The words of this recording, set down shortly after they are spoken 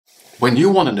When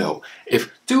you want to know if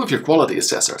two of your quality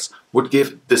assessors would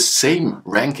give the same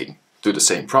ranking to the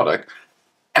same product,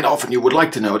 and often you would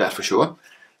like to know that for sure,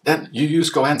 then you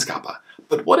use Fleiss kappa.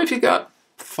 But what if you got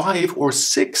 5 or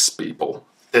 6 people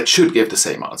that should give the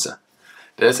same answer?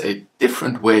 There's a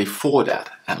different way for that,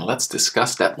 and let's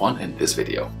discuss that one in this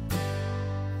video.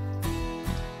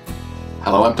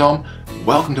 Hello, I'm Tom.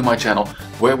 Welcome to my channel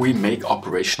where we make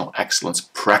operational excellence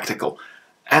practical.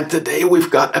 And today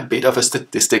we've got a bit of a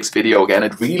statistics video again.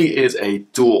 It really is a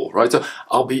tool, right? So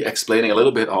I'll be explaining a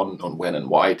little bit on when and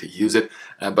why to use it,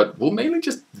 but we'll mainly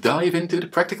just dive into the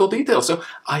practical details. So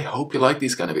I hope you like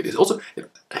these kind of videos. Also,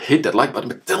 hit that like button,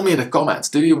 but tell me in the comments,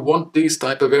 do you want these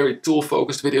type of very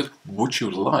tool-focused videos? Would you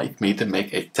like me to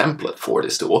make a template for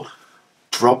this tool?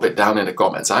 Drop it down in the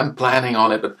comments. I'm planning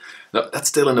on it, but no, that's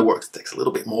still in the works. It takes a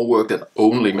little bit more work than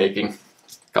only making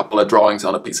a couple of drawings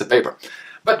on a piece of paper.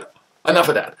 But enough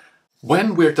of that.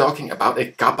 When we're talking about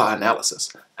a kappa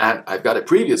analysis, and I've got a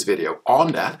previous video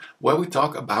on that where we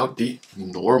talk about the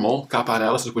normal kappa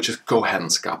analysis, which is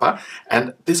Fleiss kappa,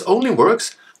 and this only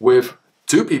works with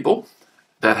 2 people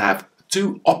that have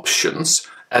 2 options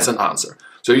as an answer.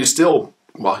 So you still,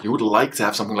 well, you would like to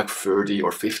have something like 30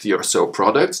 or 50 or so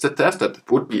products to test. That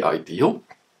would be ideal.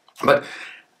 But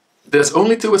there's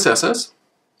only 2 assessors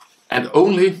and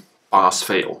only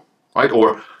pass-fail, right?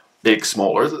 Or big,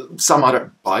 small, or some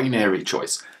other binary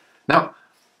choice. Now,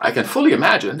 I can fully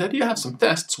imagine that you have some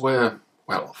tests where,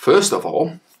 well, first of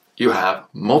all, you have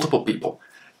multiple people.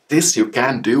 This you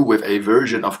can do with a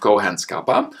version of Fleiss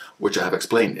kappa, which I have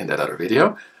explained in that other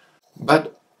video.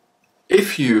 But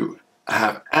if you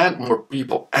have more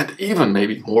people and even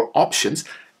maybe more options,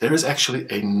 there is actually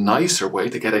a nicer way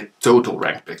to get a total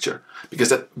rank picture. Because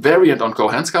that variant on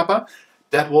Fleiss kappa,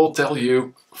 that will tell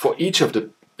you for each of the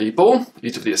people,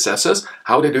 each of the assessors,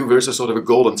 how they do versus sort of a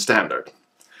golden standard.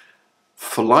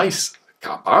 Fleiss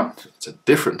kappa, it's a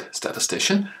different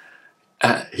statistician,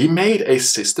 he made a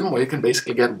system where you can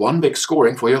basically get one big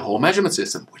scoring for your whole measurement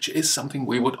system, which is something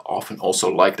we would often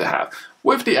also like to have,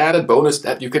 with the added bonus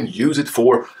that you can use it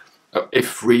for a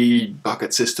free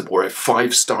bucket system or a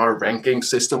 5-star ranking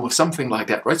system or something like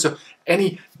that, right? So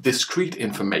any discrete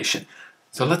information.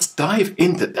 So let's dive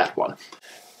into that one.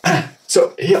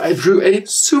 So here I drew a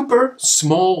super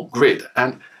small grid,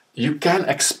 and you can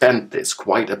expand this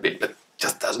quite a bit, but it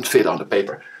just doesn't fit on the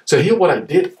paper. So here what I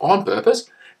did on purpose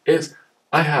is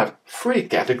I have 3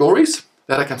 categories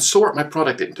that I can sort my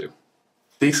product into.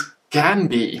 These can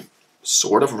be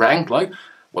sort of ranked like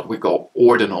what we call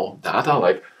ordinal data,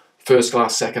 like first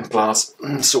class, second class,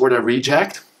 sort of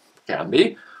reject, can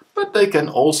be, but they can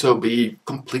also be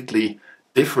completely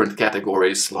different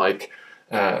categories like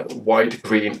white,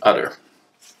 green, other.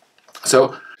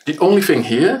 So the only thing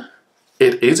here,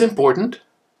 it is important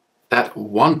that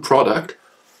one product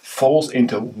falls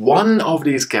into one of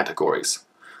these categories.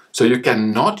 So you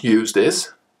cannot use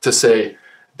this to say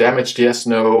damaged yes,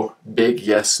 no, big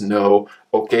yes, no,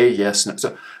 okay, yes, no.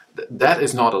 So that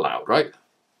is not allowed, right?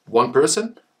 One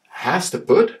person has to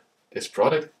put this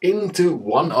product into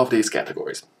one of these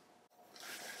categories.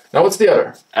 Now what's the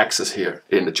other axis here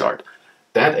in the chart?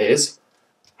 That is,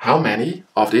 how many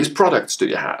of these products do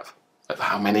you have?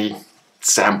 How many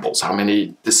samples, how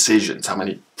many decisions, how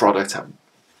many products have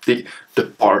the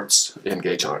parts in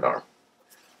gauge R&R?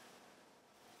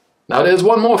 Now there's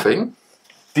one more thing.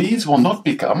 These will not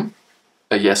become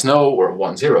a yes, no, or a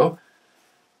 1, 0.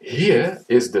 Here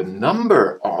is the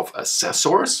number of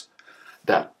assessors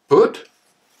that put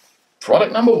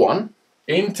product number 1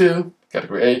 into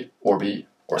category A or B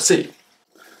or C.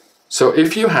 So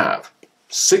if you have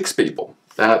 6 people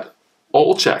that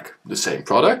all check the same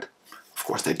product, of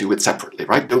course they do it separately,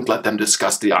 right? Don't let them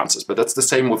discuss the answers, but that's the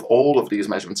same with all of these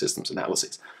measurement systems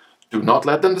analyses. Do not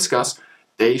let them discuss.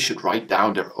 They should write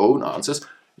down their own answers.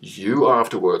 You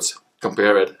afterwards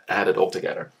compare it, add it all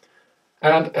together.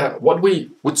 And what we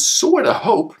would sort of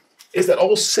hope is that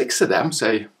all 6 of them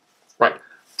say, right,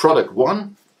 product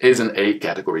 1 is an A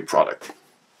category product.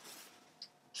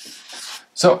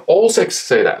 So all 6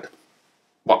 say that.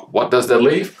 Well, what does that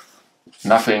leave?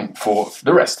 Nothing for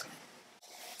the rest.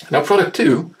 Now product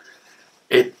 2,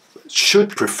 it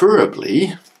should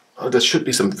preferably, there should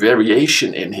be some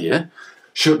variation in here,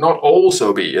 should not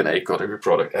also be an A category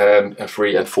product, and a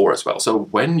 3 and 4 as well. So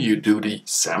when you do the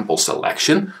sample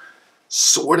selection,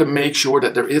 sort of make sure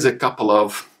that there is a couple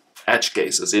of edge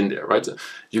cases in there, right? So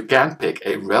you can pick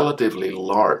a relatively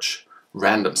large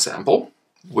random sample,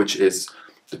 which is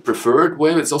the preferred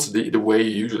way. It's also the way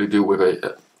you usually do with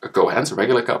a Fleiss, a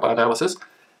regular kappa analysis.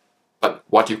 But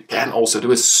what you can also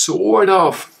do is sort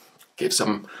of give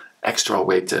some extra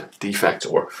weight to defects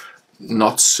or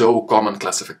not so common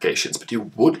classifications, but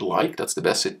you would like, that's the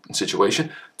best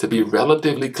situation, to be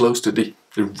relatively close to the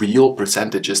real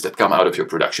percentages that come out of your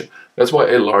production. That's why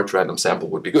a large random sample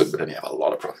would be good, but then you have a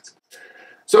lot of products.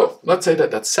 So let's say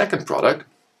that second product,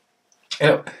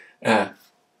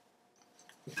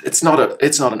 it's not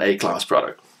an A-class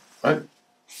product, right?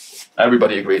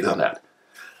 Everybody agrees on that.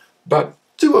 But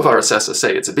 2 of our assessors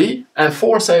say it's a B, and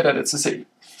 4 say that it's a C.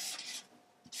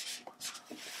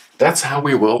 That's how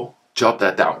we will jot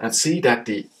that down and see that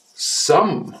the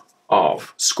sum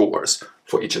of scores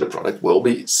for each of the product will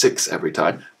be 6 every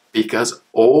time, because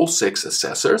all 6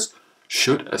 assessors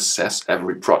should assess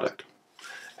every product.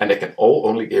 And they can all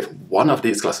only give one of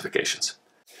these classifications.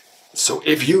 So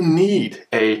if you need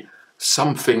a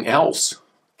something else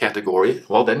category,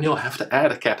 well, then you'll have to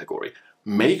add a category.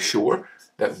 Make sure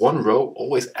that one row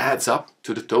always adds up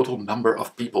to the total number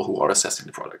of people who are assessing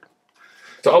the product.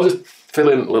 So I'll just fill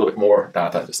in a little bit more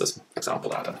data, just as example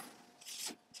data.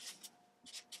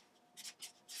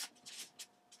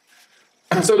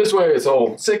 And so this way it's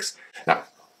all 6. Now,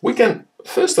 we can,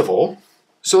 first of all,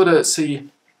 sort of see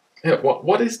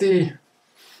what is the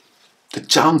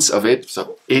chance of it,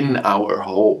 so in our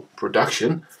whole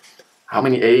production, how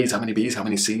many A's, how many B's, how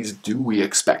many C's do we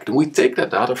expect? And we take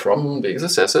that data from these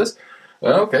assessors.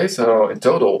 Okay, so in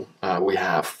total we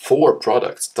have 4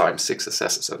 products times 6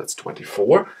 assessors, so that's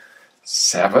 24.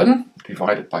 7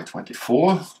 divided by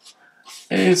 24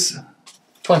 is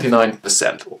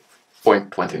 29%, or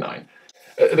 0.29.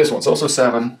 This one's also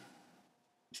 7.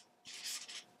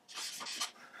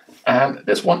 And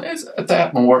this one is a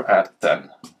tad more at 10.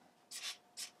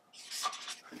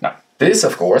 Now, this,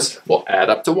 of course, will add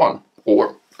up to 1,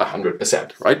 or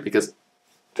 100%, right? Because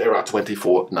there are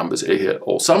 24 numbers here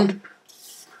all summed,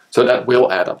 so that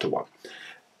will add up to 1.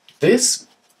 This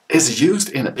is used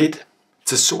in a bit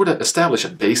to sort of establish a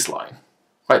baseline,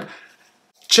 right?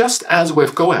 Just as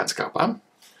with Fleiss kappa,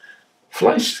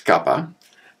 Fleiss kappa,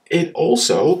 it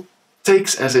also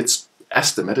takes as its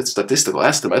estimate, its statistical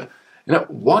estimate,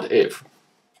 what if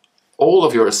all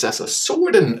of your assessors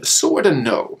sort of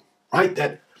know, right,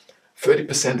 that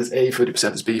 30% is A,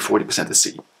 30% is B, 40% is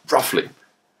C, roughly.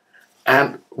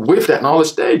 And with that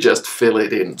knowledge, they just fill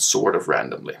it in sort of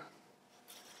randomly.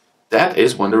 That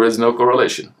is when there is no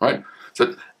correlation, right?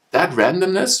 So that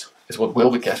randomness is what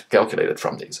will be calculated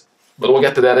from these. But we'll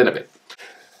get to that in a bit.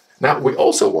 Now, we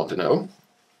also want to know,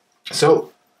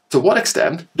 so to what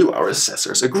extent do our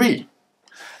assessors agree?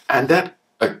 And that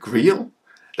agreement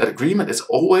is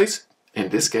always, in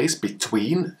this case,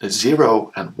 between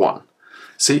 0 and 1.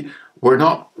 See, we're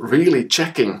not really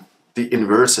checking the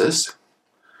inverses.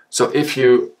 So if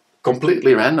you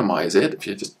completely randomize it, if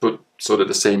you just put sort of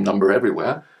the same number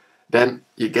everywhere, then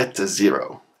you get to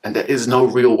 0. And there is no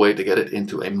real way to get it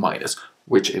into a minus,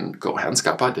 which in Fleiss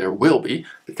kappa there will be,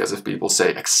 because if people say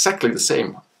exactly the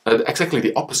same, exactly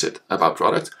the opposite about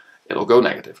products, it'll go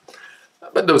negative.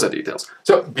 But those are details.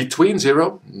 So between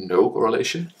 0, no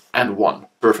correlation, and 1,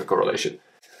 perfect correlation.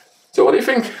 So what do you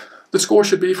think the score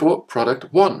should be for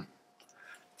product 1?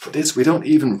 For this, we don't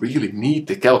even really need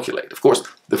to calculate. Of course,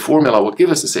 the formula will give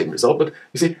us the same result, but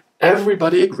you see,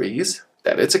 everybody agrees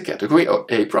that it's a category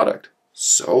A product.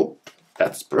 So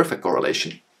that's perfect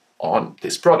correlation on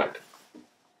this product.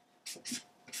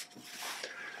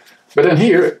 But then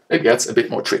here, it gets a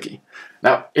bit more tricky.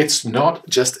 Now, it's not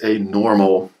just a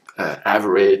normal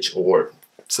average or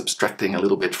subtracting a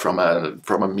little bit from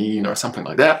a mean or something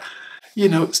like that. You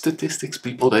know, statistics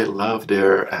people, they love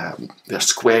their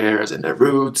squares and their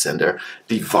roots, and they're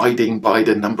dividing by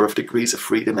the number of degrees of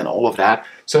freedom and all of that.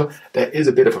 So there is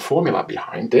a bit of a formula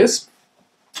behind this.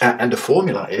 And the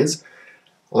formula is,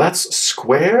 let's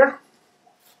square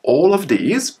all of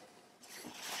these.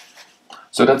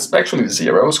 So that's actually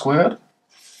 0 squared.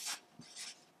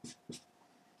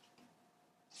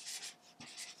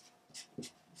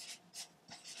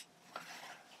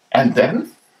 And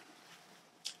then,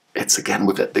 it's again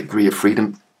with that degree of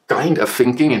freedom kind of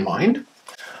thinking in mind,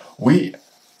 we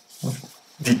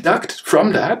deduct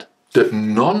from that the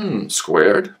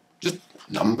non-squared just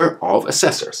number of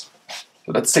assessors.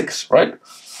 So that's 6, right?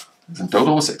 In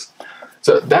total 6.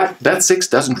 So that 6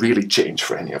 doesn't really change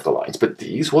for any of the lines, but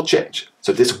these will change.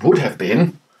 So this would have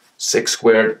been 6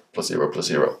 squared plus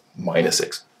 0 minus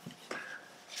 6.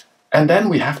 And then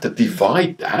we have to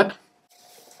divide that,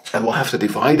 and we'll have to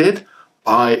divide it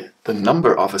by the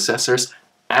number of assessors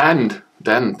and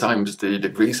then times the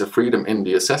degrees of freedom in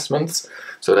the assessments.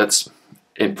 So that's,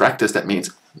 in practice, that means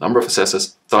number of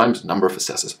assessors times number of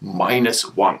assessors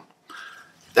minus 1.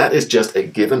 That is just a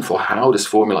given for how this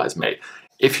formula is made.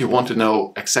 If you want to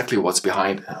know exactly what's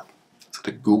behind,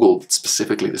 Google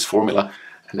specifically this formula,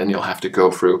 and then you'll have to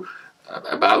go through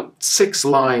about 6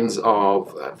 lines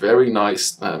of very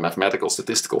nice mathematical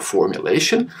statistical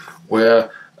formulation where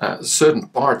certain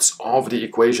parts of the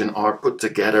equation are put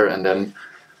together, and then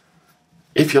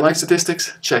if you like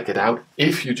statistics, check it out.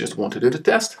 If you just want to do the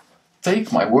test,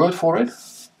 take my word for it.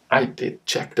 I did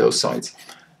check those sites.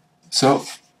 So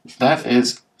that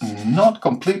is not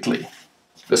completely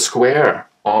the square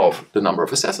of the number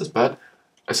of assessors, but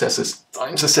assessors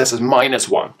times assessors minus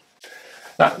 1.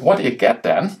 Now, what do you get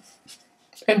then?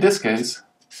 In this case,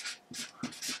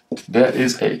 there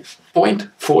is a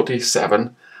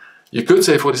 0.47. You could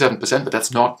say 47%, but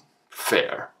that's not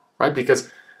fair, right? Because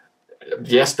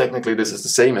yes, technically this is the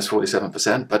same as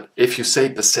 47%, but if you say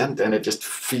percent, then it just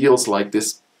feels like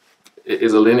this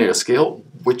is a linear scale,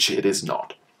 which it is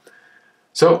not.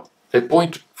 So a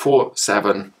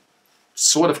 0.47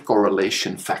 sort of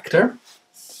correlation factor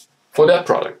for that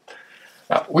product.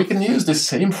 Now, we can use this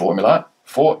same formula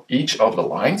for each of the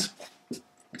lines,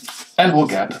 and we'll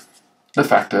get the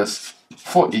factors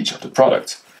for each of the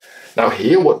products. Now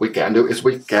here what we can do is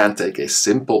we can take a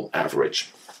simple average.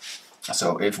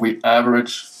 So if we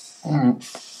average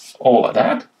all of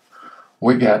that,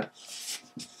 we get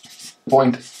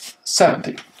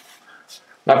 0.70.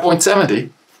 Now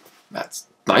 0.70, that's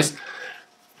nice.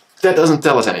 That doesn't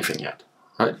tell us anything yet,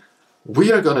 right?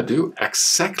 We are going to do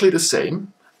exactly the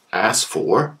same as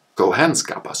for Fleiss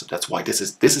kappa. So that's why this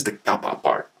is the kappa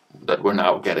part that we're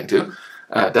now getting to.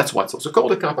 That's why it's also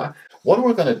called a kappa. What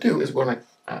we're going to do is we're going to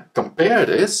compare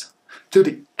this to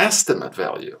the estimate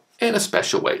value in a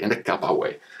special way, in the kappa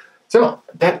way. So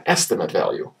that estimate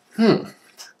value,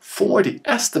 for the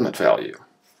estimate value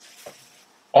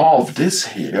of this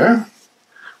here,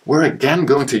 we're again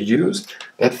going to use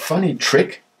that funny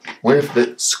trick with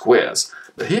the squares.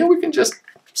 But here we can just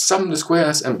sum the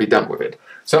squares and be done with it.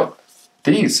 So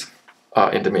these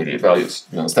are intermediate values.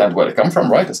 You understand where they come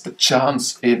from, right? It's the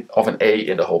chance of an A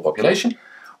in the whole population.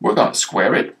 We're going to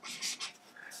square it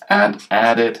and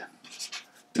add it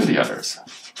to the others.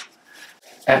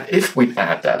 And if we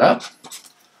add that up,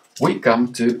 we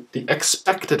come to the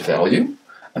expected value.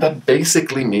 And that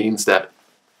basically means that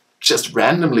just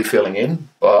randomly filling in,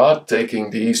 but taking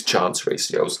these chance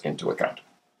ratios into account.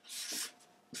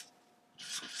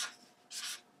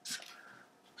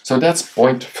 So that's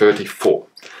 0.34.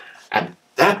 And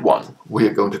that one we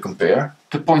are going to compare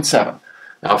to 0.7.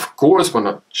 Now, of course, we're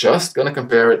not just going to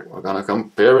compare it, we're going to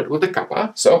compare it with the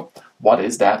kappa. So what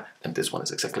is that? And this one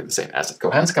is exactly the same as the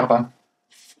Fleiss kappa.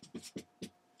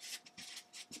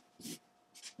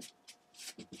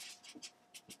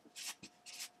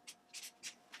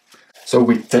 So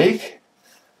we take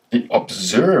the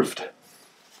observed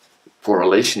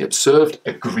correlation, the observed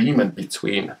agreement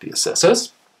between the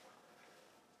assessors,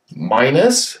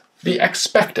 minus the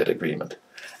expected agreement.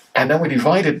 And then we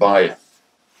divide it by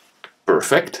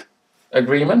perfect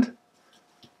agreement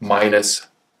minus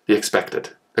the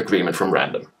expected agreement from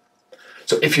random.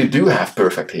 So if you do have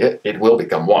perfect here, it will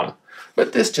become 1.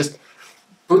 But this just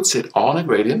puts it on a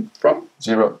gradient from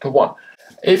 0 to 1.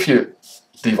 If you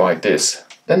divide this,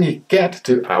 then you get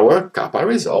to our kappa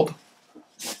result,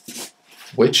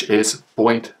 which is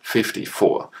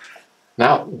 0.54.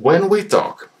 Now, when we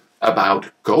talk about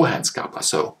Fleiss kappa,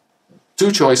 so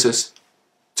 2 choices,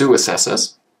 2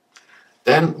 assessors,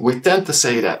 then we tend to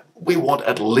say that we want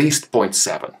at least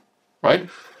 0.7, right?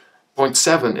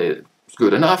 0.7 is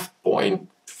good enough.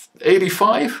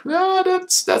 0.85, yeah,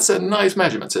 that's a nice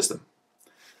measurement system.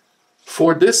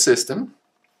 For this system,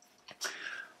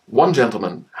 one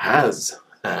gentleman has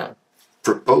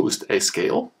proposed a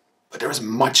scale, but there is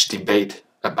much debate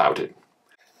about it.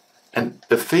 And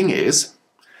the thing is,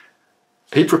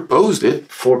 he proposed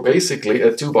it for basically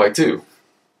a 2x2.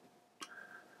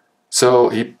 So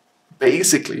he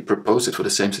basically proposed it for the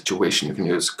same situation. You can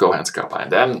use Fleiss kappa,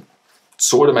 and then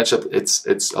sort of match up.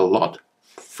 It's a lot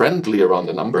friendlier on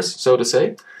the numbers, so to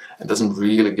say. It doesn't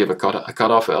really give a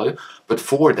cutoff value. But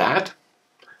for that,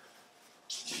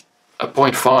 a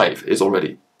 0.5 is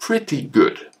already pretty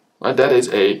good. Right? That is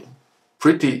a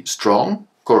pretty strong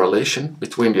correlation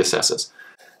between the assessors.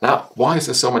 Now, why is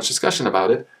there so much discussion about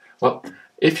it? Well,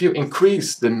 if you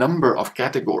increase the number of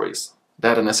categories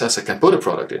that an assessor can put a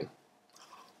product in,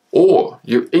 or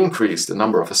you increase the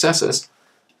number of assessors,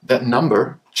 that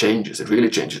number changes. It really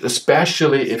changes,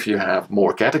 especially if you have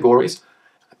more categories.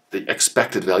 The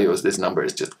expected value of this number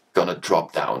is just going to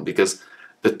drop down, because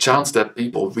the chance that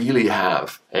people really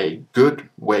have a good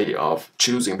way of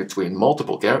choosing between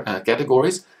multiple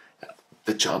categories,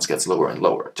 the chance gets lower and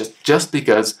lower, just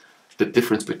because the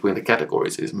difference between the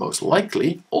categories is most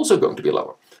likely also going to be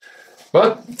lower.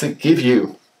 But to give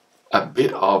you a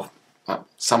bit of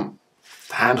some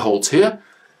handholds here.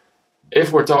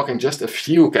 If we're talking just a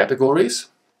few categories,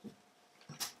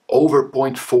 over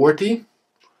 0.40,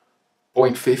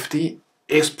 0.50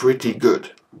 is pretty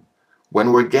good.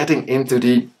 When we're getting into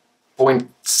the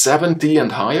 0.70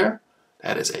 and higher,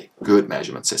 that is a good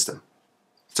measurement system.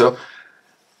 So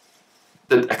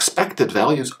the expected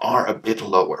values are a bit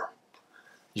lower.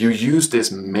 You use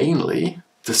this mainly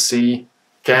to see,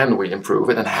 can we improve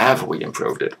it and have we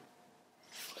improved it?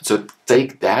 So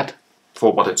take that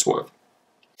for what it's worth.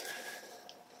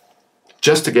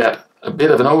 Just to get a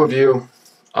bit of an overview,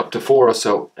 up to 4 or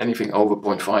so, anything over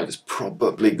 0.5 is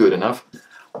probably good enough.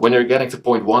 When you're getting to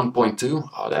 0.1, 0.2,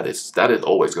 oh, that is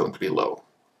always going to be low.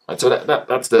 Right? So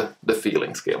that's the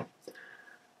feeling scale.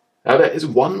 Now there is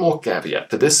one more caveat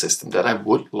to this system that I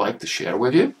would like to share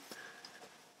with you.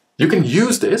 You can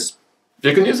use this.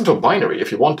 You can use it for binary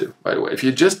if you want to, by the way. If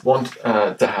you just want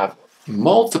to have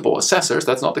multiple assessors,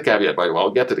 that's not the caveat, by the way,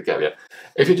 I'll get to the caveat.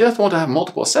 If you just want to have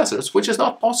multiple assessors, which is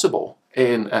not possible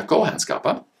in Fleiss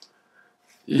kappa,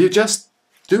 you just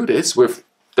do this with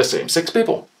the same 6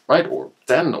 people, right? Or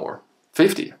 10 or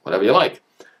 50, whatever you like,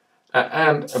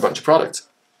 and a bunch of products.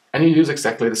 And you use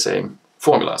exactly the same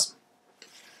formulas.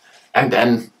 And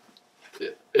then,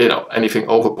 you know, anything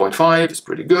over 0.5 is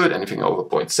pretty good, anything over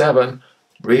 0.7,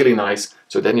 really nice.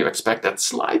 So then you expect that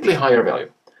slightly higher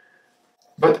value.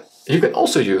 But you can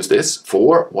also use this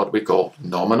for what we call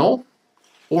nominal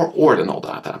or ordinal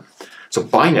data. So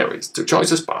binaries, 2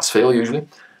 choices, pass, fail usually.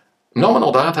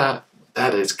 Nominal data,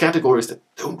 that is categories that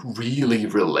don't really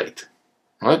relate,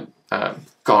 right?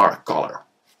 Car, color,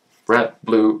 red,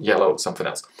 blue, yellow, something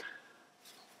else.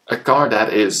 A car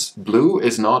that is blue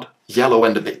is not yellow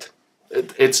and a bit.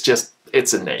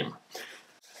 It's a name.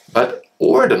 But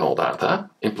ordinal data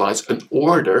implies an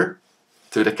order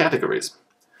to the categories.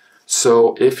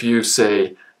 So if you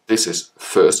say this is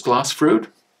first class fruit,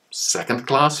 second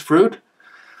class fruit,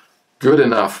 good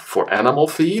enough for animal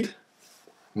feed,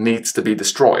 needs to be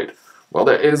destroyed. Well,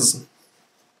 there is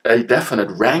a definite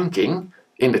ranking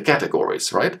in the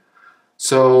categories, right?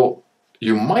 So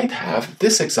you might have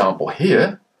this example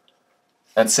here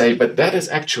and say, but that is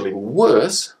actually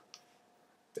worse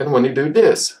than when you do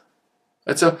this.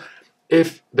 And so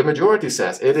if the majority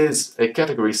says it is a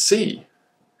category C,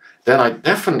 then I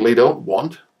definitely don't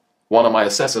want one of my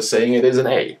assessors saying it is an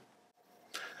A.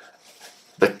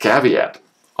 The caveat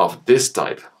of this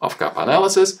type of kappa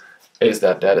analysis is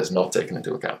that that is not taken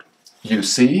into account. You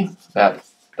see that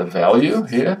the value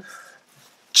here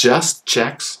just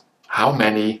checks how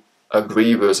many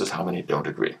agree versus how many don't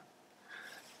agree.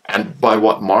 And by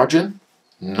what margin?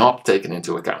 Not taken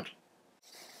into account.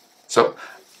 So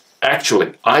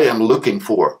actually, I am looking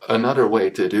for another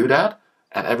way to do that,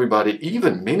 and everybody,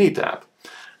 even Minitab,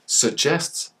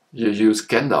 suggests you use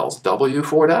Kendall's W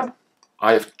for that.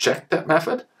 I have checked that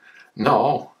method.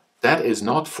 No, that is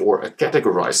not for a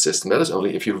categorized system. That is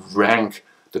only if you rank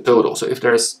the total. So if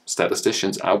there's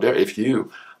statisticians out there, if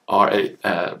you are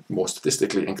a more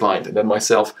statistically inclined than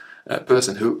myself,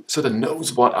 person who sort of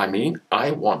knows what I mean,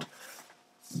 I want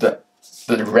the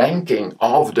ranking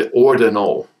of the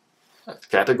ordinal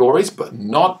categories, but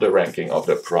not the ranking of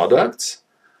the products,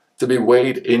 to be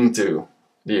weighed into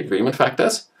the agreement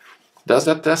factors. Does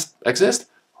that test exist?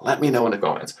 Let me know in the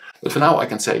comments. But for now, I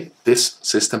can say this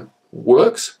system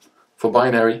works for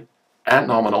binary and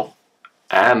nominal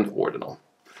and ordinal.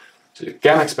 So you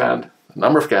can expand the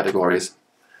number of categories,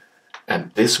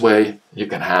 and this way you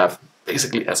can have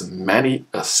basically as many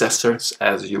assessors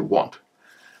as you want.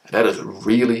 And that is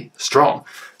really strong.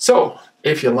 So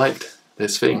if you liked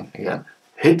this thing, again,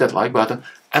 hit that like button,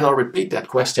 and I'll repeat that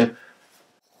question.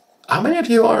 How many of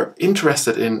you are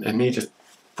interested in me just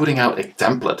putting out a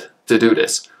template to do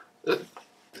this?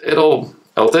 It'll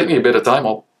take me a bit of time.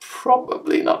 I'll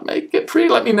probably not make it free.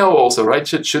 Let me know also, right?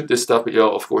 Should this stuff, but you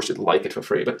of course should like it for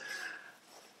free. But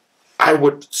I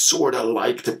would sort of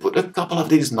like to put a couple of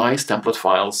these nice template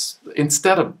files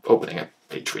instead of opening a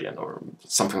Patreon or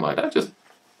something like that. Just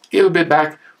give a bit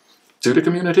back to the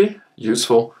community,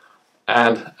 useful,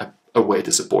 and a way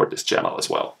to support this channel as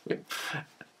well.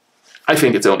 I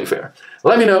think it's only fair.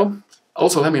 Let me know.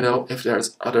 Also, let me know if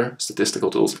there's other statistical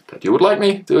tools that you would like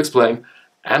me to explain.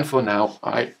 And for now,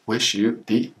 I wish you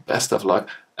the best of luck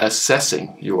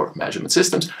assessing your measurement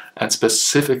systems and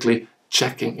specifically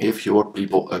checking if your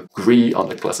people agree on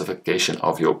the classification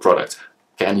of your product.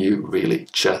 Can you really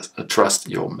trust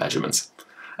your measurements?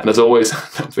 And as always,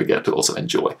 don't forget to also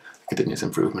enjoy the continuous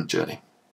improvement journey.